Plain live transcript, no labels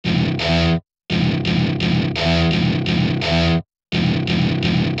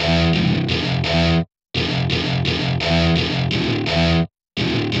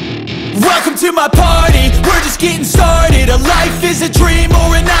to my party, we're just getting started. A life is a dream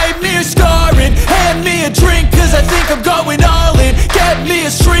or a nightmare scarring. Hand me a drink cause I think I'm going all in. Get me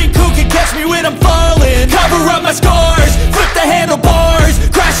a shrink who can catch me when I'm falling. Cover up my scars, flip the handlebars,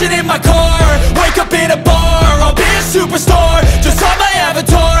 crashing in my car, wake up in a bar. I'll be a superstar, just on my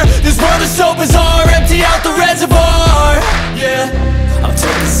avatar. This world is so bizarre, empty out the reservoir. Yeah, I'm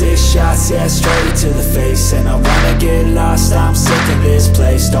taking 6 shots, yeah, straight to the face. And I wanna get lost, I'm sick of this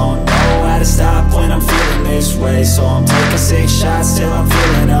place. Don't know how to stop when I'm feeling this way. So I'm taking 6 shots till I'm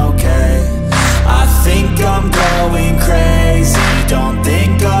feeling okay. I think I'm going crazy, don't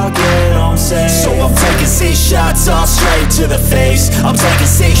think I'll get home safe. So I'm taking 6 shots, all straight to the face. I'm taking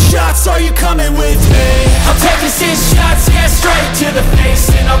 6 shots, are you coming with me? I'm taking 6 shots, yeah, straight to the face.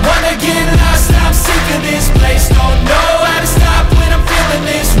 And I wanna get lost, I'm sick of this place. Don't know how to stop when I'm feeling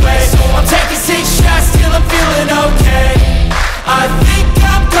this way. So I'm taking 6 shots till I'm feeling okay. I think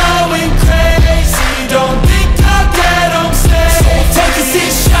I'm going crazy, don't think I'll get home safe. So I'm taking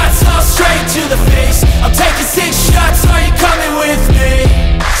 6 shots, all straight to the face. I'm taking 6 shots, are you coming with me?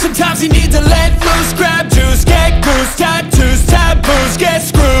 Sometimes you need to let loose, grab juice, get goose, tattoos, taboos, get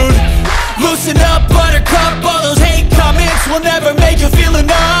screwed. Loosen up, buttercup, all those hate comments will never make you feel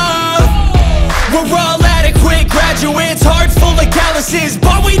enough. We're all adequate graduates, heart full of calluses,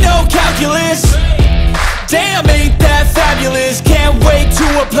 but we know calculus. Damn, ain't that fabulous? Can't wait to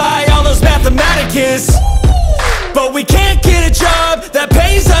apply all those mathematicus. But we can't get a job that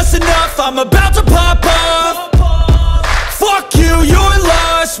pays us enough. I'm about to pop off. Fuck you, you're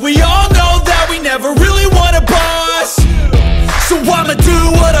lost. We all know that we never really want a boss. So I'ma do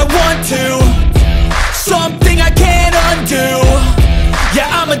what I want to, something I can't undo. Yeah,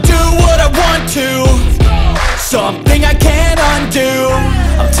 I'ma do what I want to, something I can't undo.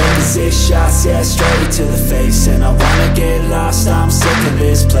 I'm taking 6 shots, yeah, straight to the face. And I wanna get lost, I'm sick of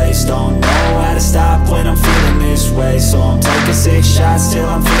this place. Don't know how to stop when I'm feeling this way. So I'm taking 6 shots till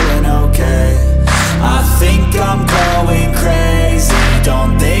I'm feeling okay. I think I'm going crazy,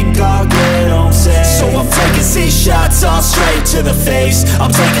 don't think I'll get home safe. So I'm taking 6 shots, all straight to the face. I'm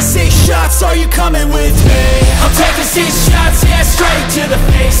taking 6 shots, are you coming with me? I'm taking 6 shots, yeah, straight to the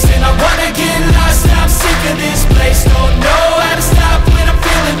face. And I wanna get lost, I'm sick of this place. Don't know how to stop when I'm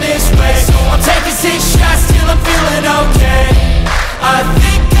feeling this way. So I'm taking 6 shots till I'm feeling okay. I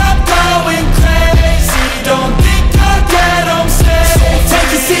think I'm going crazy, don't think I'll get home safe. So I'm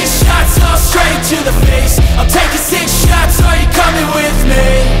taking 6 shots, all straight to the face. I'm taking 6 shots, are you coming with me?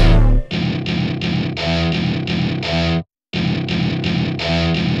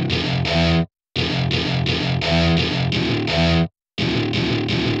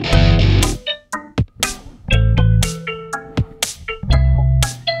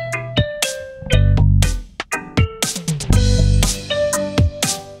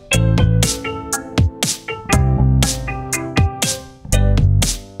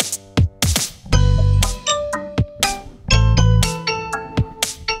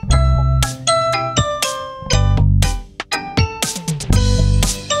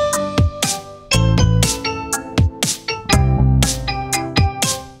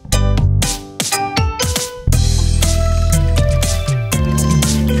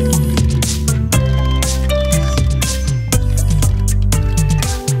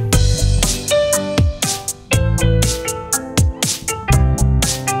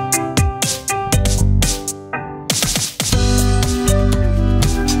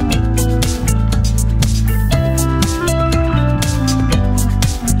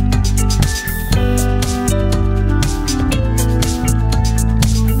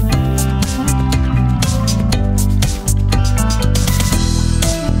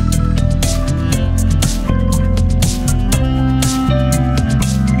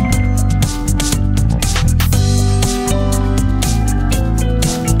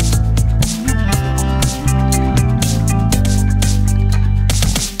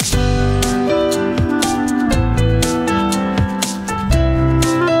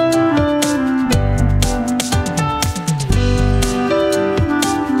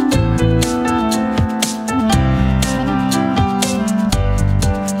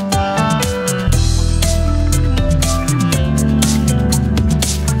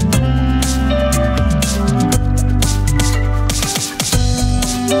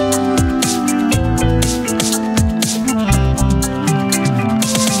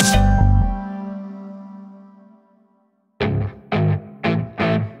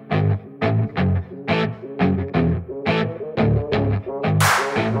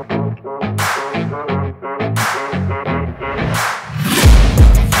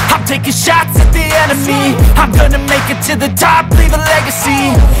 taking shots at the enemy. I'm gonna make it to the top, leave a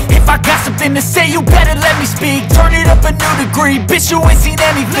legacy. If I got something to say, you better let me speak. Turn it up a new degree, bitch, you ain't seen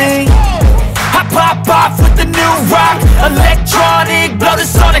anything. I pop off with the new rock, electronic, blow the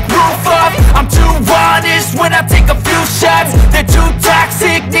sonic roof up. I'm too honest when I take a few shots. They're too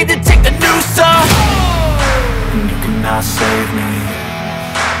toxic, need to take the noose off. And you cannot save me,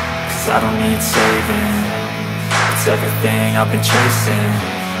 'cause I don't need saving. It's everything I've been chasing,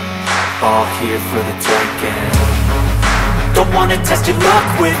 all here for the taking. Don't wanna test your luck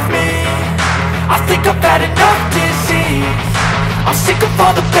with me, I think I've had enough disease. I'm sick of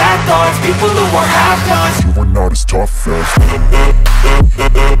all the bad thoughts, people who are half-nots. You are not as tough as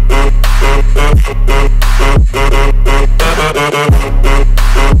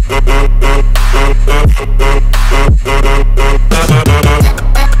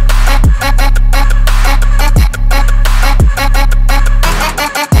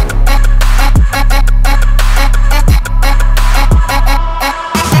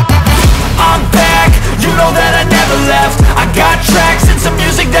I'm back, you know that I never left. I got tracks and some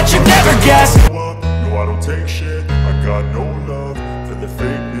music that you never guessed. no, I don't take shit. I got no love for the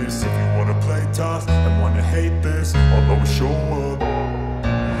fakeness. If you wanna play tough and wanna hate this, I'll always show up.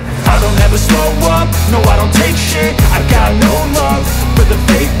 I don't ever slow up, no I don't take shit. I got no love for the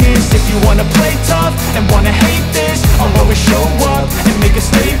fakeness. If you wanna play tough and wanna hate this, I'll always show up and make a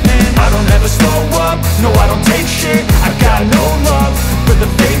statement. I don't ever slow up, no I don't take shit. I got no love for the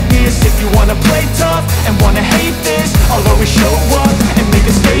fakeness. If you wanna play tough and wanna hate this, I'll always show up and make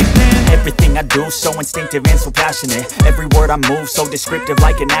a statement. Everything I do so instinctive and so passionate. Every word I move so descriptive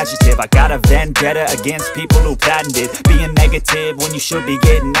like an adjective. I got a vendetta against people who patented being negative when you should be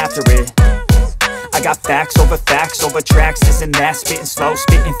getting after it. I got facts over tracks, this and that. Spitting slow,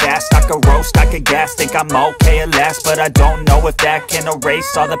 spitting fast, I could roast, I could gas. Think I'm okay at last, but I don't know if that can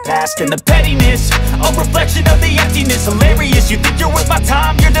erase all the past. And the pettiness, a reflection of the emptiness. Hilarious, you think you're worth my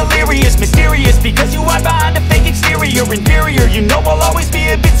time, you're delirious. Mysterious, because you hide behind a fake exterior. Inferior, you know I'll always be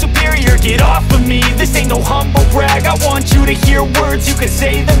a bit superior. Get off of me, this ain't no humble brag. I want you to hear words, you can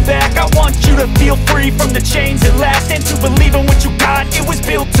say them back. I want you to feel free from the chains at last, and to believe in what you got, it was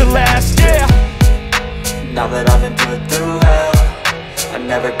built to last, yeah. Now that I've been put through hell, I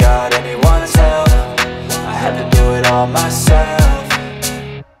never got anyone's help. I had to do it all myself.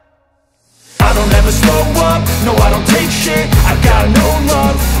 I don't ever slow up, no I don't take shit. I got no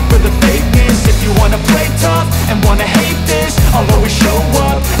love for the fakeness. If you wanna play tough and wanna hate this, I'll always show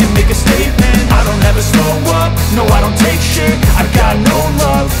up and make a statement. I don't ever slow up, no I don't take shit. I got no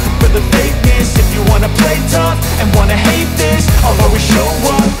love for the fakeness. If you wanna play tough and wanna hate this, I'll always show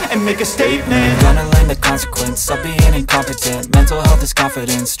up and make a statement. Gonna learn the consequence of being incompetent. Mental health is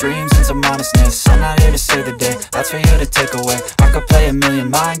confidence, dreams and some honestness. I'm not here to save the day, that's for you to take away. I could play a million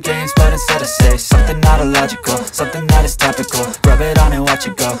mind games, but instead I say something not illogical, something that is topical. Rub it on and watch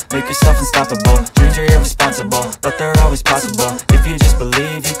it go, make yourself unstoppable. Dreams are irresponsible, but they're always possible. If you just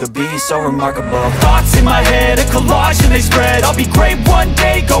believe, you could be so remarkable. Thoughts in my head, a collage and they spread. I'll be great one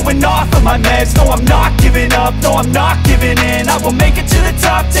day, going off of my meds. No, I'm not giving up, no, I'm not giving in. I will make it to the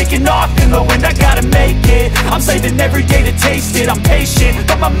top, taking off in the wind. I gotta make it, I'm saving every day to taste it. I'm patient,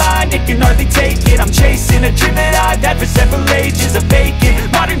 but my mind, it can hardly take it. I'm chasing a dream that I've had for several ages. A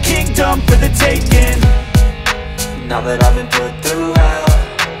vacant, modern kingdom for the taking. Now that I've been put through hell,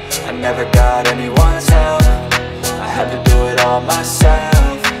 I never got anyone's help. I had to do it all myself.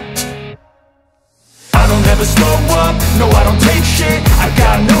 I don't ever slow up, no I don't take shit. I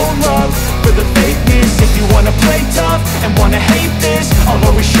got no love for the fakeness. If you wanna play tough and wanna hate this, I'll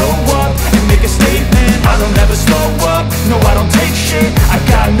always show up and make a statement. I don't ever slow up, no I don't take shit. I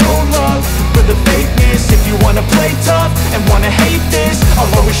got no love for the fakeness. If you wanna play tough and wanna hate this,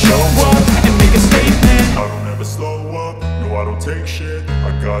 I'll always show up and make a statement. I don't ever slow up, no I don't take shit.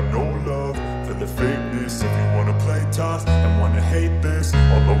 I got no love for the fakeness. If you wanna play tough and wanna hate this,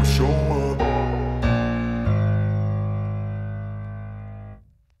 I'll always show up.